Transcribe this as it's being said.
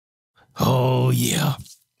Oh, yeah.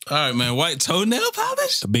 All right, man. White toenail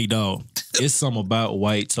polish? Big dog. It's something about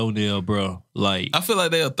white toenail, bro. Like, I feel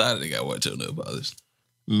like they thought they got white toenail polish.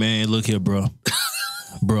 man, look here, bro.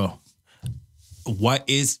 Bro. White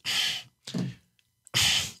is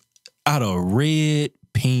out of red,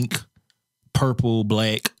 pink, purple,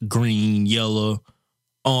 black, green, yellow,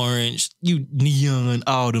 orange, you neon,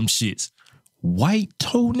 all them shits. White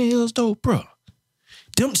toenails, though, bro.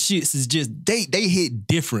 Them shits is just, they hit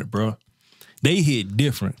different, bro. They hit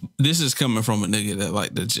different. This is coming from a nigga that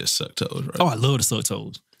like to just suck toes, right? Oh, I love to suck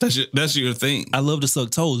toes. That's your thing. I love to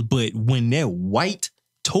suck toes, but when that white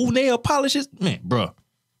toenail polishes, man, bro,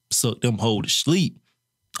 suck them hoes to sleep.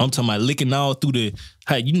 I'm talking about licking all through the,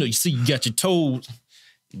 how you see you got your toes,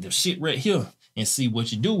 the shit right here, and see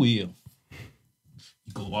what you do with it.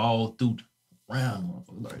 You go all through the round,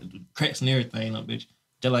 like the cracks and everything, bitch.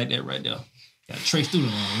 Just like that right there. Got to trace through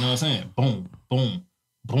them, you know what I'm saying? Boom, boom,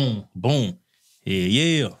 boom, boom.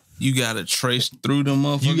 Yeah. You gotta trace through them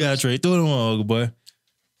motherfuckers? You gotta trace through them motherfuckers, boy.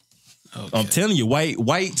 Okay. I'm telling you,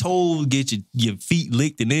 white toes get your feet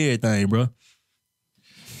licked and everything, bro.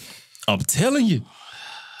 I'm telling you.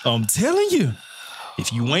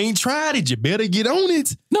 If you ain't tried it, you better get on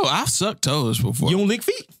it. No, I've sucked toes before. You don't lick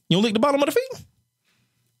feet? You don't lick the bottom of the feet?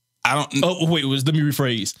 I don't. Oh, wait, let me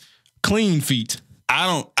rephrase. Clean feet.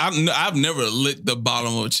 I've never licked the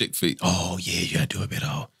bottom of a chick feet. Oh, yeah, you gotta do a bit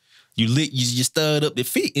of. You stud up the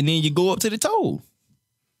feet and then you go up to the toe.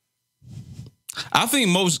 I think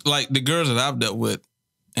most, like, the girls that I've dealt with,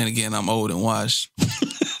 and again, I'm old and washed,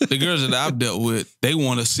 the girls that I've dealt with, they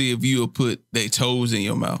want to see if you'll put their toes in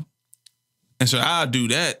your mouth. And so I'll do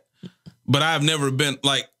that. But I've never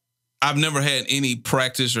had any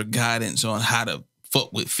practice or guidance on how to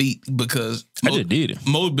fuck with feet because I just did it.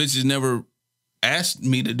 Most bitches never asked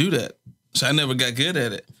me to do that. So I never got good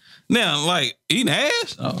at it. Now, like, eating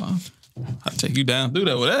ass? Oh, I'll take you down. Do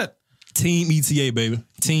that with that. Team ETA, baby.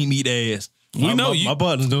 Team eat ass. We know you. My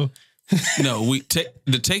partners do. No,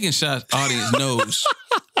 the taking shots audience knows.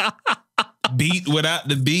 Beat without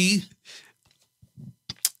the B.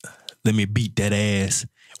 Let me beat that ass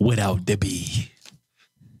without the B.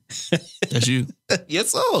 That's you.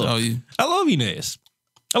 Yes, sir. Oh, you. I love eating ass.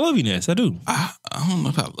 I do. I don't know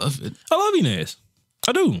if I love it. I love eating ass.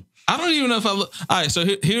 I do. I don't even know if I love. All right, so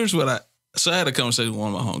here's what I had a conversation with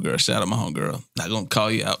one of my homegirls. Shout out my homegirl. Not gonna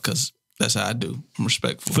call you out because that's how I do. I'm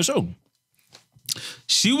respectful. For sure.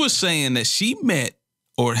 She was saying that she met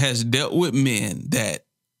or has dealt with men that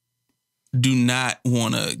do not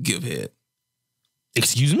want to give head.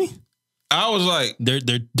 Excuse me? I was like,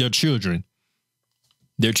 they're children.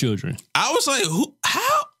 They're children. I was like, who?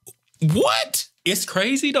 How? What? It's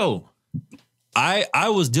crazy though. I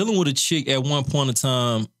was dealing with a chick at one point in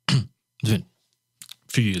time, a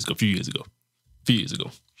few years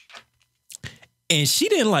ago, and she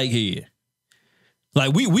didn't like head.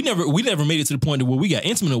 Like we never made it to the point where we got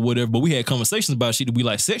intimate or whatever, but we had conversations about shit to be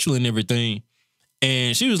like sexual and everything.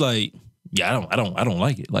 And she was like, "Yeah, I don't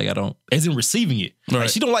like it. Like I don't, as in receiving it. Right. Like,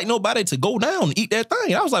 she don't like nobody to go down and eat that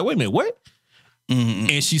thing." And I was like, "Wait a minute, what?" Mm-hmm.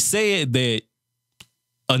 And she said that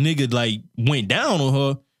a nigga like went down on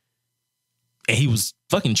her, and he was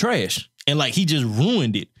fucking trash, and like he just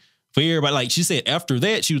ruined it for everybody. Like she said, after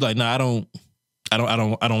that, she was like, "Nah, I don't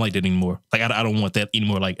like that anymore. Like I don't want that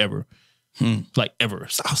anymore. Like ever." Like ever.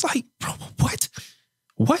 So I was like, bro,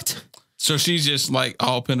 what? So she's just like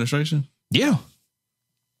all penetration? Yeah.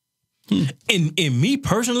 And me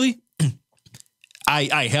personally,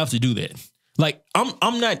 I have to do that. Like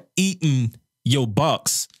I'm not eating your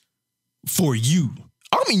box for you.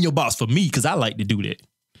 I'm eating your box for me because I like to do that.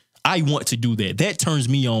 I want to do that. That turns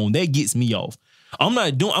me on. That gets me off. I'm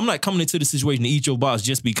not coming into the situation to eat your box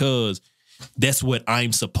just because that's what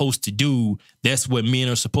I'm supposed to do. That's what men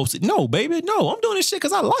are supposed to. No, baby, no. I'm doing this shit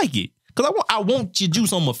because I like it. Because I want your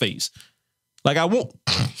juice on my face. Like I want.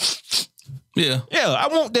 Yeah, I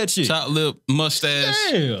want that shit. Top lip, mustache,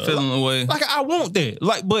 feeling away. Like I want that.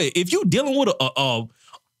 Like, but if you dealing with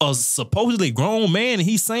a supposedly grown man and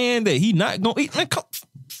he's saying that he not gonna eat, man,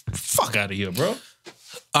 fuck out of here, bro.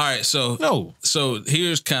 All right, so no. So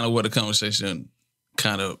here's kind of what the conversation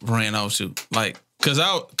kind of ran off to, like.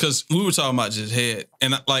 Because we were talking about just head.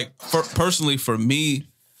 And like, personally, for me,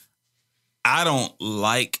 I don't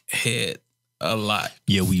like head a lot.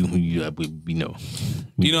 Yeah, we know.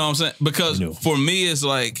 You know what I'm saying? Because for me, it's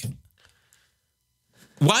like,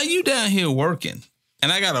 why you down here working?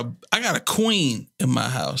 And I got a queen in my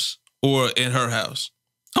house or in her house.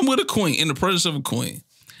 I'm with a queen, in the presence of a queen.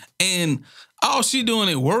 And all she doing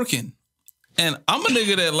is working. And I'm a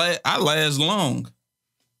nigga that I last long.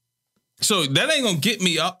 So that ain't gonna get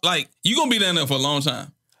me up. Like, you gonna be down there for a long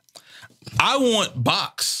time. I want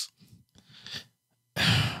box.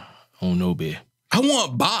 I don't know, man. I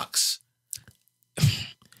want box. I'm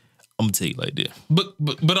gonna tell you like that. But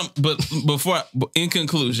in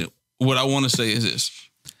conclusion, what I want to say is this.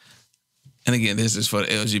 And again, this is for the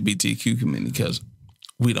LGBTQ community because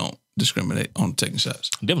we don't discriminate on taking shots.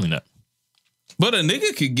 Definitely not. But a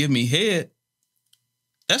nigga could give me head.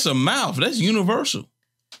 That's a mouth. That's universal.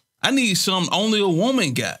 I need something only a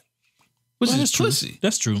woman got, which is pussy. True.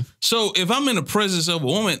 That's true. So if I'm in the presence of a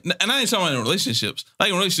woman, and I ain't talking about in relationships. Like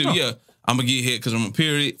in relationships, yeah, I'm gonna get you head because I'm a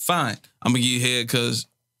period. Fine. I'm gonna get you head because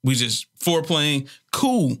we just foreplaying.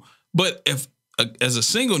 Cool. But if as a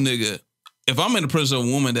single nigga, if I'm in the presence of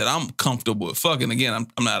a woman that I'm comfortable with fucking, again,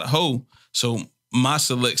 I'm not a hoe, so my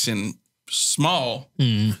selection small.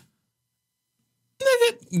 Nigga,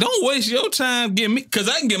 don't waste your time getting me, because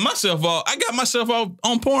I can get myself off. I got myself off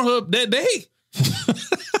on Pornhub that day.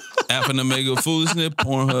 Alpha and Omega Foolishness,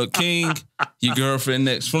 Pornhub King, your girlfriend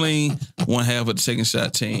next fling, one half of the second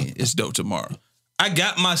shot team. It's dope tomorrow. I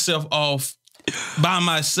got myself off by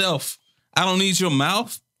myself. I don't need your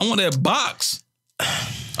mouth. I want that box.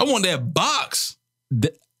 I want that box.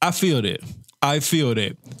 I feel that.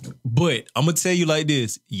 But I'm going to tell you like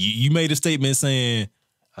this. You made a statement saying,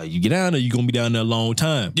 you get down there, you're going to be down there a long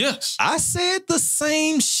time. Yes. I said the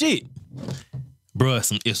same shit.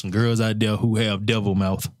 Bruh, there's some girls out there who have devil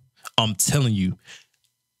mouth. I'm telling you.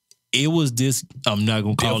 It was this, I'm not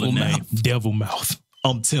going to call it name. Devil mouth.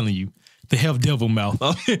 I'm telling you. They have devil mouth.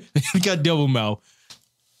 They got devil mouth.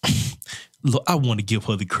 Look, I want to give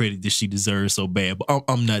her the credit that she deserves so bad, but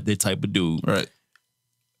I'm not that type of dude. Right.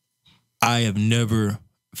 I have never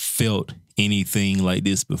felt anything like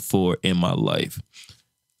this before in my life.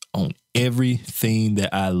 On everything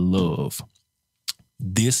that I love,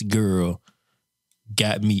 this girl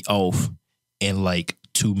got me off in like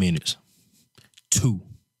 2 minutes. Two.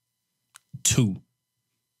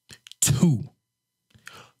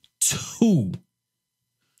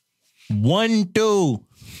 1, 2.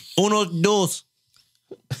 Uno, dos.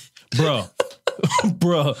 Bruh.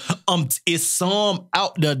 It's some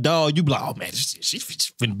out the dog. You be like, oh man,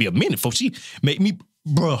 she's finna be a minute before she make me,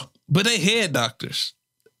 bruh. But they head doctors.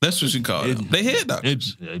 That's what you call them. They head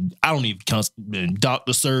doctors. I don't even count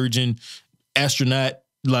doctor, surgeon, astronaut.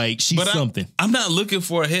 Like, she's something. I'm not looking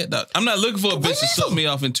for a head doctor. I'm not looking for a bitch to suck me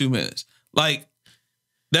off in 2 minutes. Like,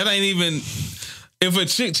 that ain't even, if a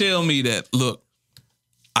chick tell me that, look,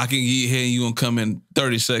 I can get your head and you gonna come in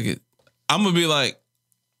 30 seconds, I'm gonna be like,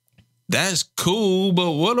 that's cool,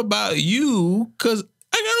 but what about you? Because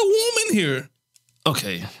I got a woman here.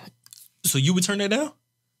 Okay. So you would turn that down?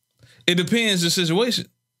 It depends the situation.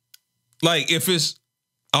 Like, if it's,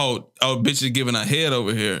 oh, bitch is giving a head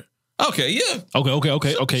over here. Okay, yeah.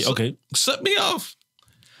 Okay. Suck me off.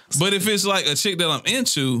 But if it's like a chick that I'm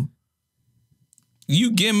into,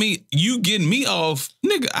 you getting me off,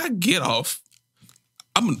 nigga, I get off.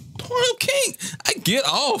 I'm a porno king. I get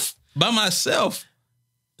off by myself.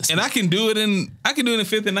 And I can do it in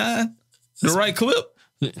 59. The right clip.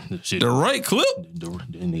 Shit. The right clip. The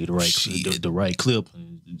right clip.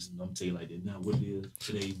 I'm gonna tell you like that. Now what it is,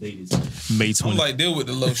 today's date is May 20. I'm like, deal with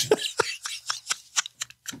the lotion.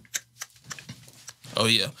 Oh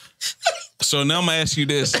yeah. So now I'm gonna ask you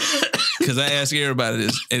this, because I ask everybody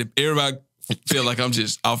this, and if everybody feel like I'm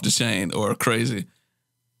just off the chain or crazy,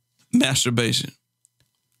 masturbation.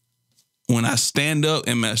 When I stand up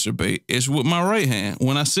and masturbate, it's with my right hand.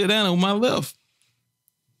 When I sit down, it's with my left.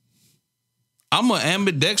 I'm an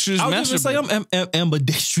ambidextrous masturbator. I was gonna say I'm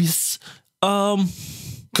ambidextrous.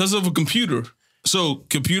 Because of a computer. So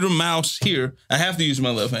computer mouse here, I have to use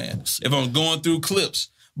my left hand if I'm going through clips.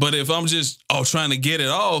 But if I'm just trying to get it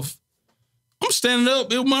off, I'm standing up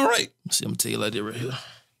with my right. See, I'm gonna tell you like that right here.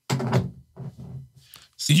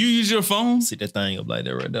 You use your phone? Sit that thing up like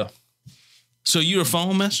that right there. So you're a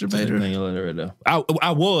phone masturbator? Thing like that right there.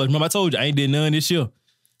 I was. Remember I told you I ain't did none this year.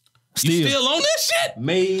 You still on that shit?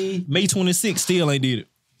 May 26th, still ain't did it.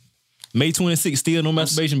 May 26th, still no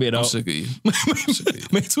masturbation bed, dog. I'm sick of you.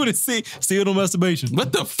 May 26th, still no masturbation.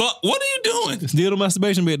 What the fuck? What are you doing? Still no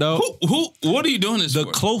masturbation bed, dog. What are you doing this for?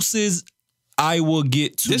 The closest I will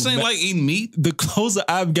get to... This ain't like eating meat? The closer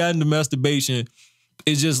I've gotten to masturbation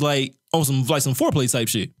is just like on some foreplay type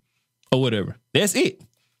shit. Or whatever. That's it.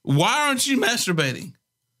 Why aren't you masturbating?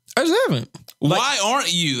 I just haven't. Why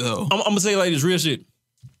aren't you, though? I'm going to say like this real shit.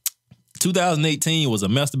 2018 was a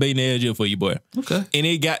masturbating ass year for you, boy. Okay. And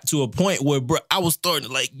it got to a point where, bro, I was starting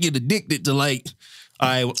to like get addicted to like,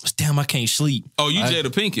 all right, damn, I can't sleep. Oh, you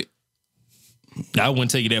Jada Pinkett. I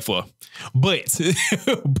wouldn't take it that far. But it'd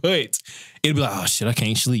be like, oh shit, I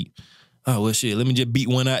can't sleep. Oh, well shit, let me just beat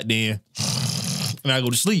one out then. and I go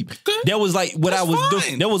to sleep. That was like what I was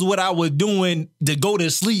doing. That was what I was doing to go to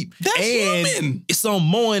sleep. That's human. Some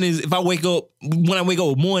mornings, if I wake up, when I wake up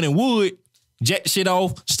with morning wood, jack the shit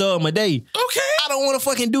off, start my day. Okay. I don't want to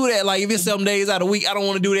fucking do that. Like if it's 7 days out of the week, I don't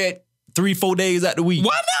want to do that 3-4 days out the week.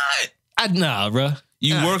 Why not? Nah, bro.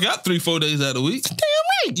 You work out 3-4 days out of the week. Damn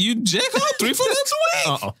right. You jack off 3-4 days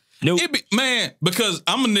a week. Nope. Man, because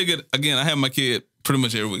I'm a nigga, again, I have my kid pretty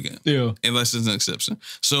much every weekend. Yeah. Unless it's an exception.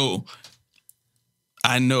 So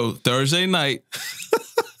I know Thursday night,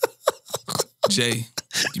 Jay,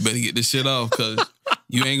 you better get this shit off because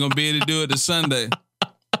you ain't gonna be able to do it this Sunday.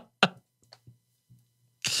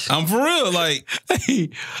 I'm for real. Like,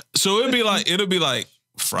 so it'll be like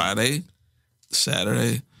Friday,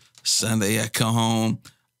 Saturday, Sunday, I come home.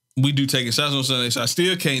 We do taking shots on Sunday, so I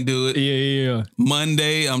still can't do it. Yeah.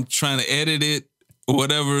 Monday, I'm trying to edit it or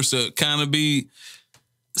whatever, so it kind of be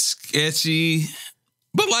sketchy.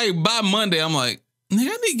 But like by Monday, I'm like, nigga,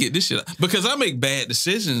 I need to get this shit out. Because I make bad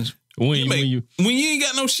decisions. When you ain't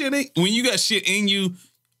got no shit when you got shit in you,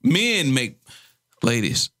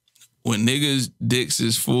 ladies, when niggas' dicks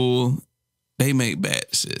is full, they make bad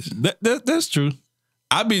decisions. That's true.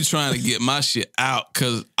 I be trying to get my shit out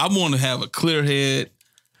because I want to have a clear head.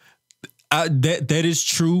 That is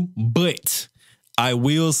true, but I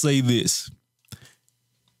will say this.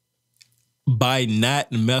 By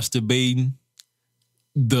not masturbating,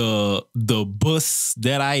 the bus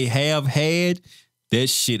that I have had, that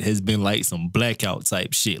shit has been like some blackout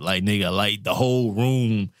type shit. Like, nigga, like the whole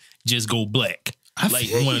room just go black. Like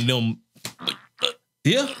one of them.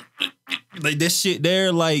 Yeah. Like that shit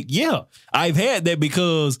there, like, yeah. I've had that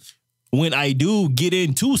because when I do get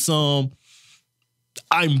into some,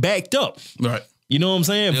 I'm backed up. Right. You know what I'm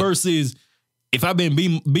saying? Yep. Versus if I've been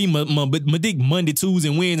be my dick Monday, Tuesday,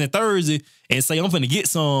 and Wednesday, and Thursday, and say I'm finna get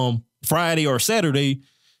some Friday or Saturday,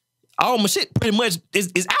 all my shit pretty much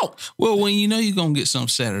is out. Well, when you know you're gonna get some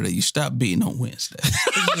Saturday, you stop beating on Wednesday.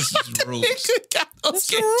 This is rules. That's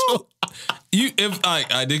the rule.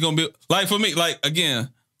 They're gonna be like for me, like again,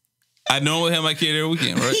 I normally have my kid every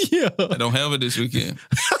weekend, right? Yeah. I don't have it this weekend.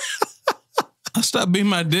 I stopped beating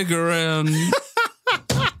my dick around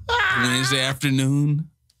Wednesday afternoon.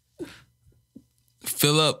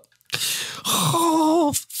 Fill up.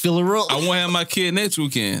 Oh, fill her up. I won't have my kid next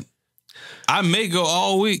weekend. I may go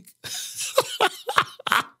all week.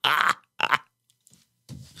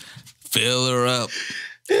 Fill her up.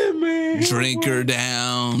 Yeah, man. Drink her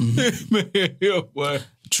down. Man,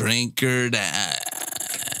 drink her down.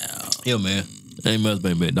 Yeah, man. Ain't much,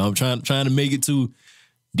 baby. No, I'm trying to make it to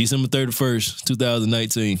December 31st,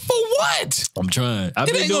 2019. For what? I'm trying.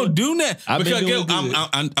 It ain't gonna do that. Because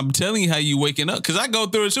I'm telling you how you waking up. Because I go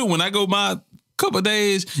through it too. When I go my couple of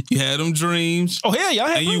days, you had them dreams. Oh, hell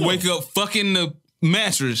yeah. And you wake up fucking the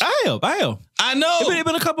mattress. I have. I know. It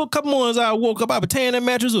been a couple months I woke up, I been tearing that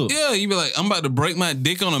mattress up. Yeah, you be like, I'm about to break my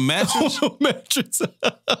dick on a mattress. Mattress.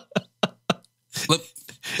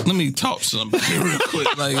 Let me talk to somebody real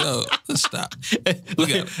quick. Like, yo, let's stop.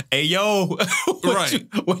 Hey, yo,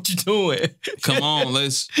 what you doing? Come on,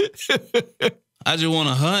 let's. I just want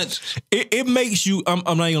to hunch. It makes you. I'm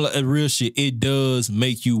not gonna let real shit. It does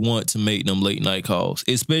make you want to make them late night calls,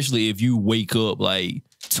 especially if you wake up like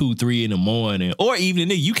 2-3 in the morning, or even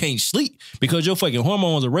then you can't sleep because your fucking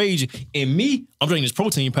hormones are raging. And me, I'm drinking this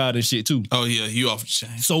protein powder and shit too. Oh yeah, you off the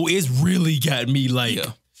chain. So it's really got me like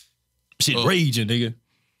shit raging, nigga.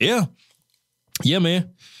 Yeah, man.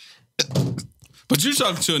 But you're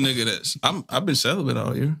talking to a nigga that's I've been celibate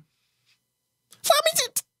all year. So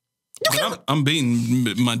I mean, I'm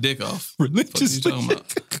beating my dick off. Religiously. What you talking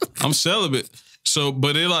about? I'm celibate. So,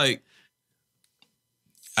 but it like,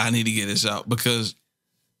 I need to get this out because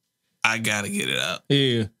I gotta get it out.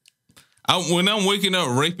 Yeah. When I'm waking up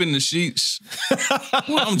raping the sheets,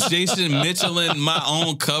 when I'm Jason Mitchell-ing my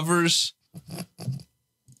own covers,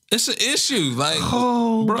 it's an issue. Like,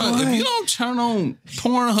 bro, if you don't turn on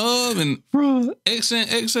Pornhub and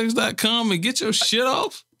xnxx.com and get your shit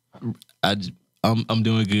off, I'm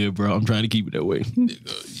doing good, bro. I'm trying to keep it that way.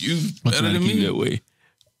 Nigga, you better than me. Keep it that way.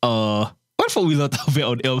 What before we left off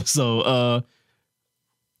on the episode?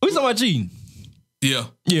 We talking about cheating. Yeah.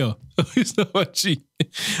 We talking about cheating.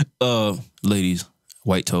 Ladies,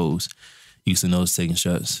 white toes, you send those taking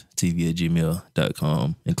shots,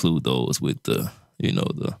 tv@gmail.com. Include those with the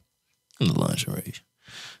lingerie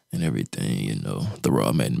and everything, the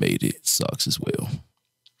raw man made it, socks as well.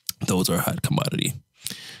 Those are a hot commodity.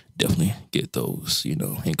 Definitely get those,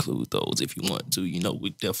 include those if you want to. We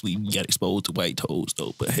definitely got exposed to white toes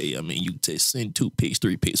though. But hey, I mean, you just send 2 pics,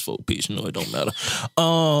 3 pics, 4 pics, it don't matter.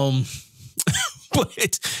 But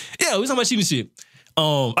yeah, we talking about cheating shit.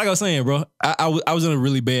 Like I was saying, bro, I was in a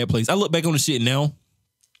really bad place. I look back on the shit now,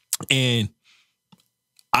 and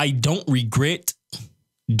I don't regret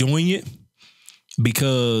doing it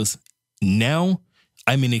because now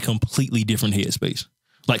I'm in a completely different headspace.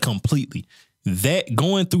 Like completely. That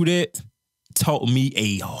going through that taught me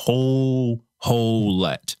a whole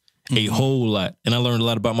lot. A whole lot. And I learned a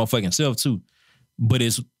lot about my fucking self too. But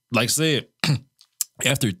it's like I said,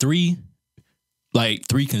 after three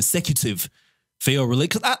consecutive failed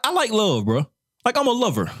relationships, because I like love, bro. Like I'm a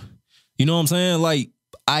lover. You know what I'm saying? Like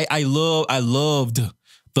I loved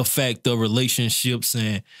the fact of relationships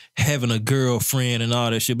and having a girlfriend and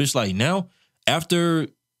all that shit. But it's like now, after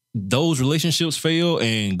those relationships fail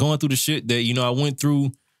and going through the shit that, you know, I went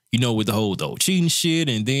through, you know, with the whole cheating shit,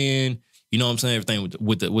 and then, you know what I'm saying, everything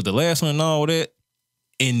with the last one and all that,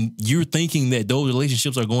 and you're thinking that those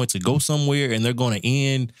relationships are going to go somewhere and they're going to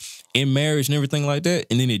end in marriage and everything like that,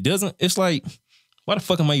 and then it doesn't, it's like, why the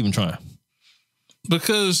fuck am I even trying?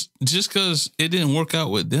 Because just because it didn't work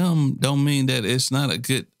out with them don't mean that it's not a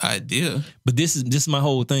good idea. But this is my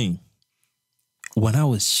whole thing. When I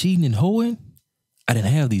was cheating and hoeing, I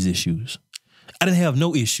didn't have these issues. I didn't have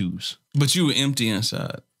no issues. But you were empty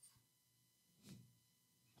inside.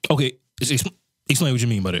 Okay, explain what you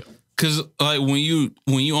mean by that. Because like when you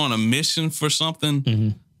on a mission for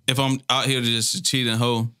something, if I'm out here just to cheat and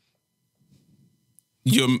hoe,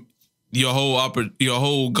 your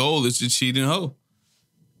whole goal is to cheat and hoe.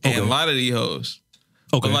 And a lot of these hoes.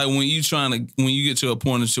 Okay. But like when you get to a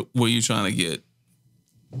point where you're trying to get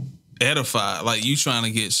edified, like you trying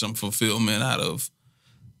to get some fulfillment out of,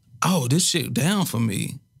 oh, this shit down for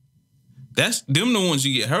me. That's them the ones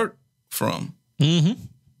you get hurt from. Mm-hmm.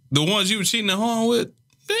 The ones you were cheating and hoeing with,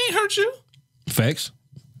 they ain't hurt you. Facts.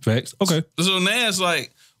 Okay. So now it's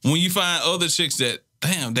like when you find other chicks that,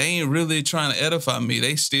 damn, they ain't really trying to edify me.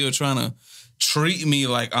 They still trying to treat me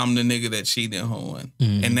like I'm the nigga that cheated and hoeing.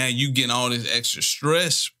 And now you getting all this extra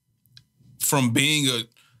stress from being a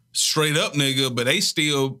straight up nigga, but they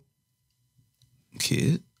still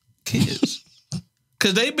kids.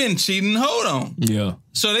 Cause they been cheating and hoed on. Yeah.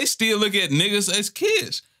 So they still look at niggas as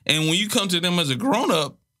kids. And when you come to them as a grown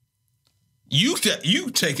up, you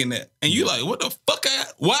taking that. And you like, what the fuck?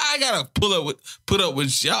 Why I gotta put up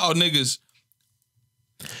with y'all niggas?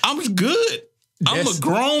 I'm good. I'm a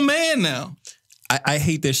grown man now. I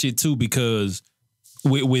hate that shit too, because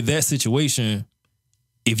with that situation,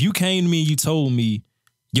 if you came to me and you told me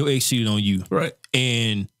your ex cheated on you, right,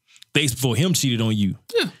 and the ex before him cheated on you,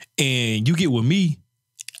 yeah, and you get with me,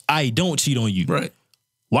 I don't cheat on you, right?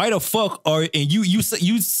 Why the fuck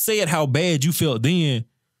you said how bad you felt then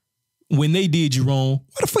when they did you wrong?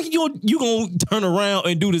 Why the fuck you gonna turn around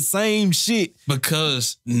and do the same shit?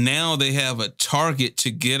 Because now they have a target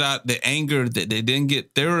to get out the anger that they didn't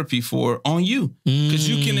get therapy for on you. Because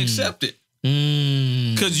you can accept it.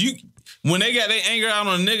 Because when they got their anger out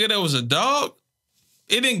on a nigga that was a dog,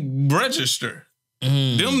 it didn't register.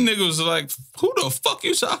 Them niggas are like, who the fuck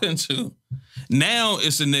you talking to? Now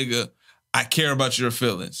it's a nigga, I care about your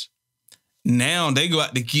feelings. Now they go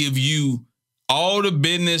out to give you all the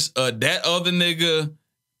business of that other nigga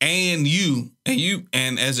and you.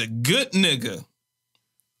 And as a good nigga,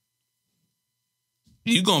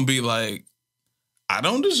 you gonna be like, I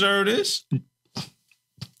don't deserve this.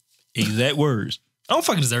 Exact words. I don't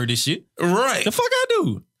fucking deserve this shit. Right. The fuck I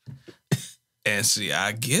do. And see,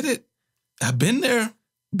 I get it. I've been there.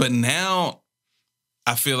 But now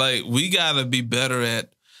I feel like we gotta be better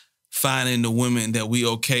at finding the women that we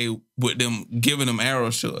okay with them giving them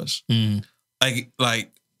arrows to us.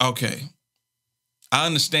 Like, okay, I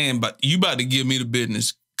understand, but you about to give me the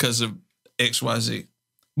business because of XYZ.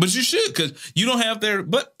 But you should, because you don't have therapy,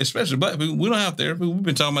 but especially black people, we don't have therapy. We've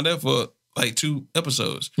been talking about that for like 2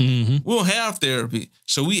 episodes. We don't have therapy,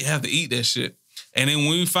 so we have to eat that shit. And then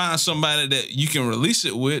when we find somebody that you can release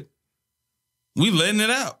it with, we letting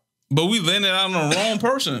it out. But we letting it out on the wrong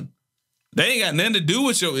person. They ain't got nothing to do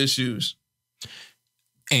with your issues.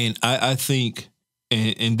 And I think...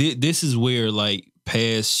 And this is where like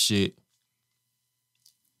past shit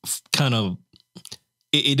kind of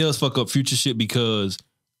it does fuck up future shit, because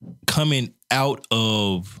coming out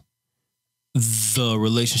of the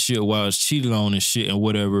relationship while I was cheated on and shit and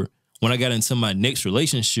whatever, when I got into my next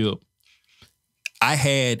relationship, I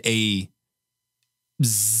had a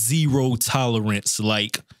 0 tolerance.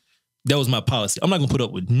 Like that was my policy. I'm not gonna put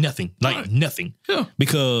up with nothing, nothing,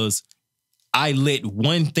 because I let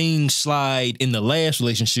one thing slide in the last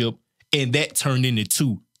relationship, and that turned into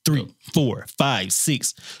 2, 3, 4, 5,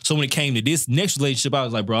 6. So when it came to this next relationship, I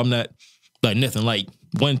was like, bro, I'm not like nothing. Like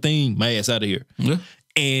one thing, my ass out of here. Yeah.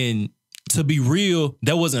 And to be real,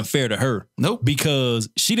 that wasn't fair to her. Nope. Because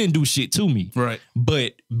she didn't do shit to me. Right.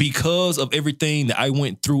 But because of everything that I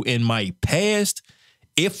went through in my past,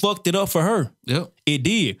 it fucked it up for her. Yep. It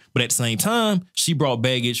did. But at the same time, she brought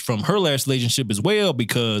baggage from her last relationship as well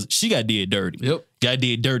because she got did dirty. Yep. Got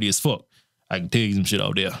did dirty as fuck. I can tell you some shit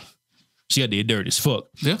out there. She got did dirty as fuck.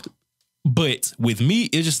 Yeah. But with me,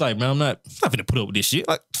 it's just like, man, I'm not gonna put up with this shit.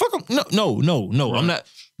 Like, fuck them. No. Right. I'm not.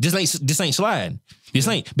 This ain't sliding. This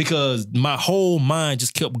ain't, because my whole mind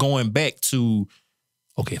just kept going back to,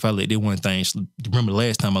 okay, if I let this one thing, remember the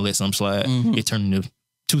last time I let something slide, it turned into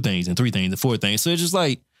 2 things and 3 things and 4 things. So it's just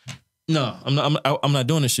like, no, I'm not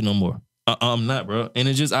doing this shit no more. I'm not, bro. And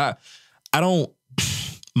it's just, I don't,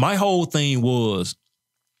 my whole thing was,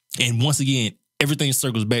 and once again, everything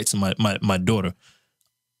circles back to my daughter.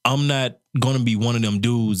 I'm not going to be one of them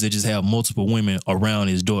dudes that just have multiple women around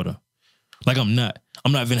his daughter. Like, I'm not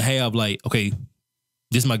going to have like, okay,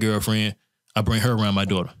 this is my girlfriend. I bring her around my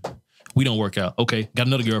daughter. We don't work out. Okay, got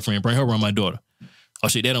another girlfriend. Bring her around my daughter. Oh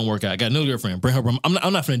shit, that don't work out. Got another girlfriend. Bring her around. I'm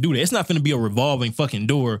not finna do that. It's not finna be a revolving fucking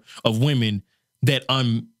door of women that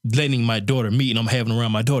I'm letting my daughter meet and I'm having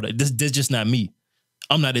around my daughter. That's just not me.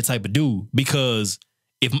 I'm not that type of dude, because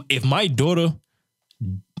if my daughter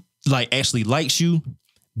like actually likes you,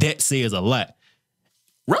 that says a lot.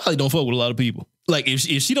 Riley don't fuck with a lot of people. Like, if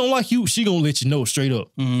she don't like you, she gonna let you know straight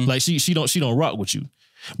up. Like, she don't rock with you.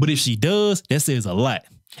 But if she does, that says a lot.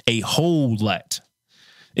 A whole lot.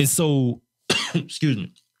 And so, excuse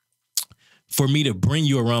me, for me to bring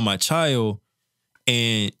you around my child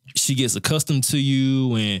and she gets accustomed to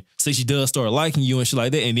you and say she does start liking you and shit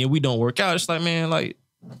like that, and then we don't work out, it's like, man, like,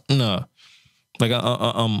 nah. Like,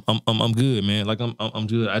 I'm good, man. Like, I'm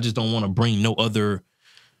good. I just don't want to bring no other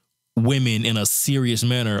women in a serious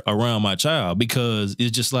manner around my child, because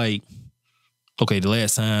it's just like, okay, the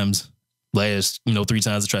last 3 times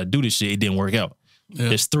I tried to do this shit, it didn't work out. Yeah.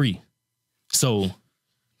 There's 3. So I'm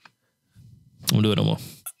gonna do it no more.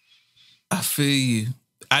 I feel you.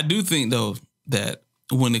 I do think though that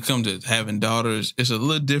when it comes to having daughters, it's a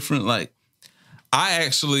little different. Like, I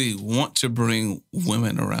actually want to bring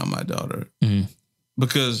women around my daughter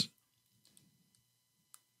because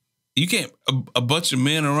you can't, a bunch of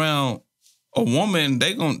men around a woman,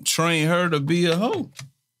 they gonna train her to be a hoe.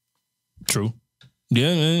 True.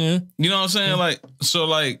 Yeah. You know what I'm saying? Yeah. Like, so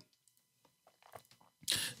like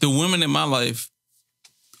the women in my life,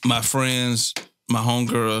 my friends, my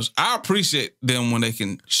homegirls, I appreciate them when they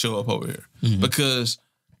can show up over here because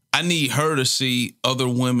I need her to see other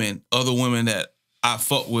women that I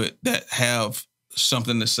fuck with that have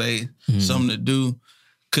something to say, something to do.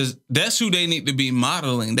 Cause that's who they need to be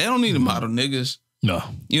modeling. They don't need to model niggas. No.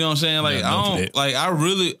 You know what I'm saying? Like,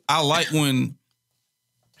 I like when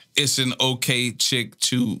it's an okay chick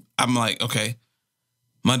to, I'm like, okay,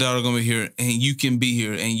 my daughter gonna be here and you can be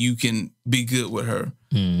here and you can be good with her.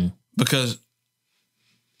 Because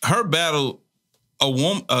her battle, a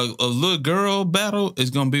little girl battle is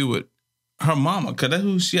gonna be with her mama, cause that's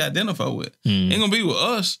who she identify with. Ain't gonna be with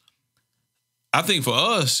us. I think for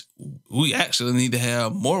us, we actually need to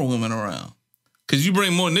have more women around. Cause you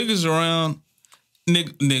bring more niggas around,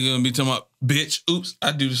 nigga gonna be talking about, bitch, oops,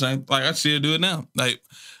 I do the same. Like, I still do it now. Like,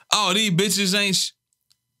 oh, these bitches ain't,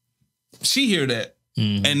 she hear that.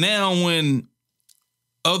 And now when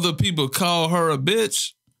other people call her a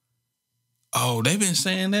bitch, oh, they been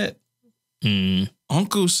saying that.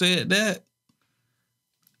 Uncle said that.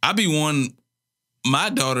 I be wanting my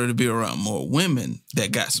daughter to be around more women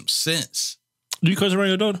that got some sense. Do you cuss around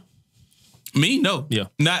your daughter? Me? No. Yeah.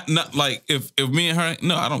 Not like if me and her,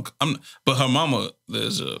 no, I don't. But her mama,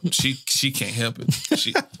 she can't help it.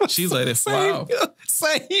 She let it fly off.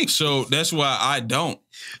 Same. So that's why I don't.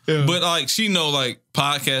 Yeah. But like, she know, like,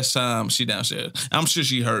 podcast time, she downstairs. I'm sure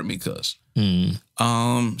she heard me cuss.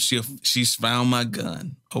 She's found my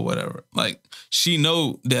gun or whatever. Like, she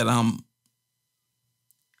know that I'm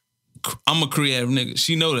a creative nigga.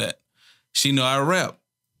 She know that. She know I rap.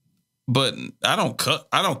 But I don't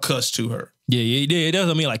cuss to her. Yeah. It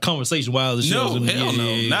doesn't mean like conversation wise. No, hell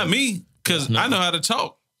no. Not me. Because I know how to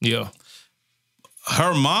talk. Yeah.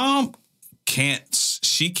 Her mom can't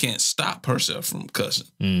stop herself from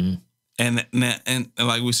cussing. And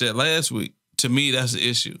like we said last week, to me, that's the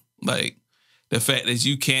issue. Like, the fact that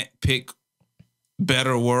you can't pick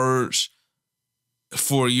better words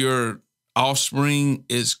for your offspring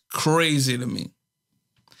is crazy to me.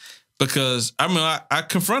 Because I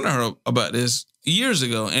confronted her about this years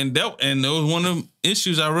ago, and that was one of the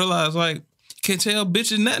issues I realized, like, can't tell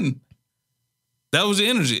bitches nothing. That was the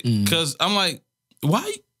energy. Because I'm like,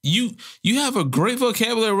 why you have a great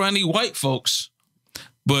vocabulary around these white folks,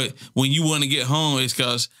 But when you want to get home, it's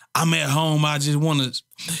because I'm at home. I just want to.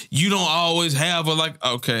 You don't always have a like.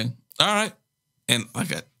 Okay, all right, and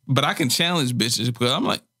but I can challenge bitches because I'm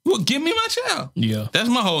like, well, give me my child. Yeah, that's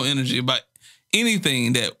my whole energy about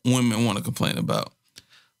anything that women want to complain about.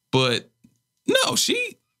 But no,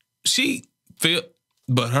 she feel.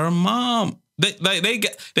 But her mom, they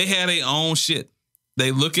had their own shit.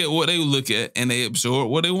 They look at what they look at and they absorb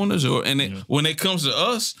what they want to absorb. And when it comes to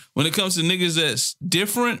us, when it comes to niggas that's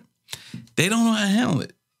different, they don't know how to handle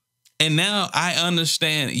it. And now I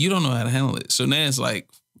understand you don't know how to handle it. So now it's like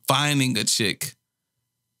finding a chick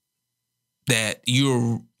that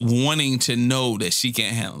you're wanting to know that she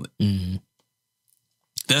can't handle it. Mm-hmm.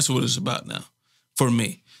 That's what it's about now for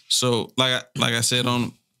me. So like I said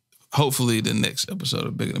on hopefully the next episode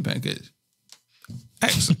of Bigger Than Pancakes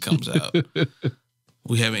actually comes out.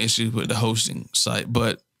 We having issues with the hosting site,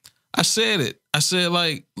 but I said it. I said,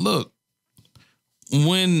 like, look,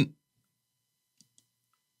 when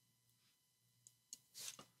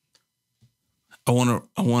I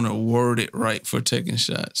want to word it right for taking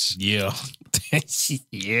shots. Yeah.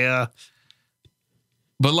 Yeah.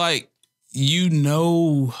 But like, you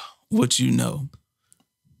know what you know.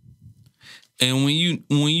 And when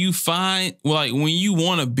you find, like, when you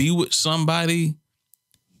want to be with somebody,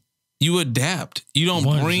 you adapt. You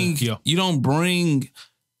don't bring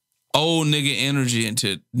old nigga energy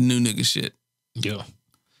into new nigga shit. Yeah.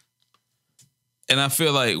 And I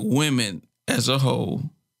feel like women as a whole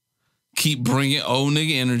keep bringing old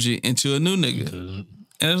nigga energy into a new nigga. And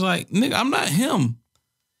it's like, nigga, I'm not him.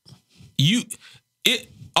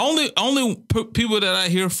 Only people that I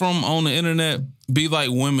hear from on the internet be like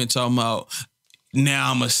women talking about, now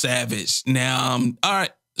I'm a savage. Now I'm all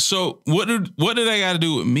right. So what did I got to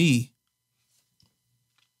do with me?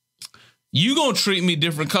 You gonna treat me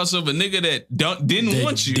different because of a nigga that didn't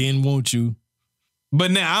want you. But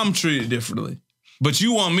now I'm treated differently. But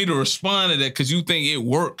you want me to respond to that because you think it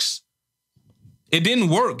works. It didn't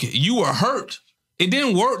work. You were hurt. It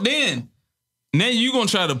didn't work then. Now you gonna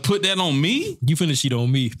try to put that on me? You finna cheat on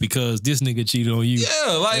me because this nigga cheated on you.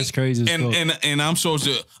 Yeah, like that's crazy. And I'm supposed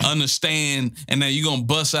to understand, and now you gonna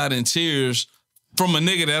bust out in tears from a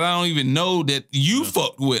nigga that I don't even know that you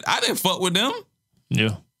fucked with. I didn't fuck with them.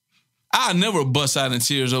 Yeah. I never bust out in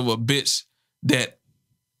tears over a bitch that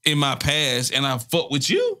in my past and I fuck with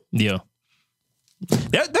you. Yeah.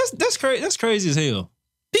 That's crazy. That's crazy as hell.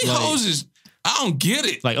 These hoes is, I don't get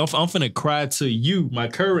it. Like I'm finna cry to you, my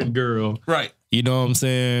current girl. Right. You know what I'm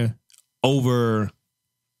saying? Over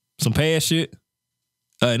some past shit.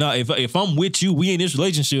 No, if I'm with you, we in this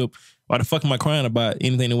relationship, why the fuck am I crying about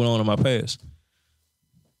anything that went on in my past?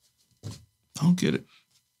 I don't get it.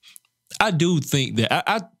 I do think that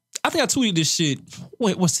I think I tweeted this shit.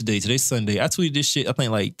 Wait, what's today? Today's Sunday. I tweeted this shit, I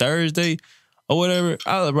think like Thursday or whatever.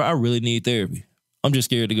 I really need therapy. I'm just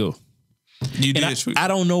scared to go. You did tweet. I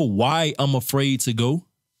don't know why I'm afraid to go.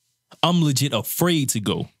 I'm legit afraid to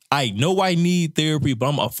go. I know I need therapy, but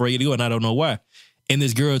I'm afraid to go, and I don't know why. And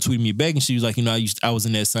this girl tweeted me back, and she was like, you know, I was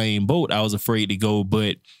in that same boat. I was afraid to go,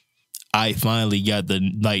 but I finally got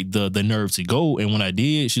the nerve to go. And when I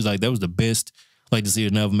did, she's like, that was the best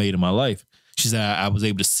decision I ever made in my life. She said I was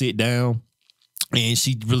able to sit down, and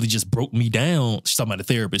she really just broke me down. She's talking about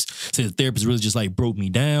the therapist. Said the therapist really just like broke me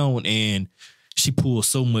down, and she pulled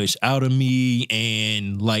so much out of me,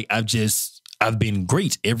 and like I've been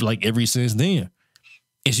great ever since then.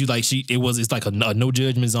 And she like it's like a no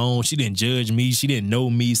judgment zone. She didn't judge me. She didn't know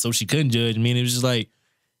me, so she couldn't judge me. And it was just like,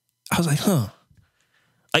 I was like, huh.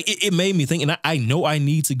 Like it made me think, and I know I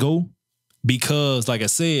need to go because, like I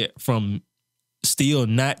said, from still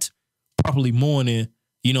not properly mourning,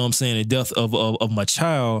 you know what I'm saying, the death of my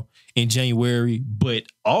child in January, but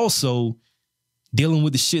also dealing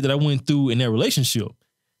with the shit that I went through in that relationship.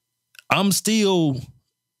 I'm still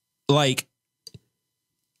like,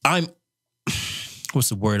 what's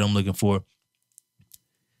the word I'm looking for?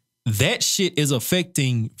 That shit is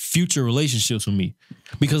affecting future relationships with me.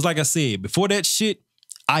 Because like I said, before that shit,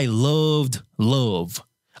 I loved love.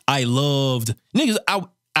 I loved niggas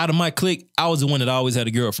out of my clique. I was the one that always had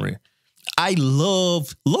a girlfriend. I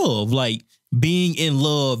love love, like being in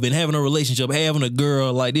love and having a relationship, having a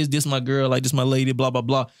girl, like this my girl, like this my lady, blah, blah,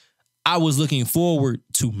 blah. I was looking forward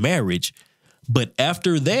to marriage. But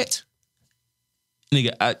after that,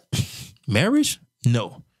 nigga, marriage?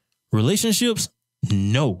 No. Relationships?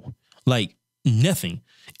 No. Like nothing.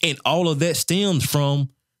 And all of that stems from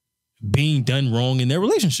being done wrong in their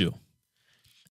relationship.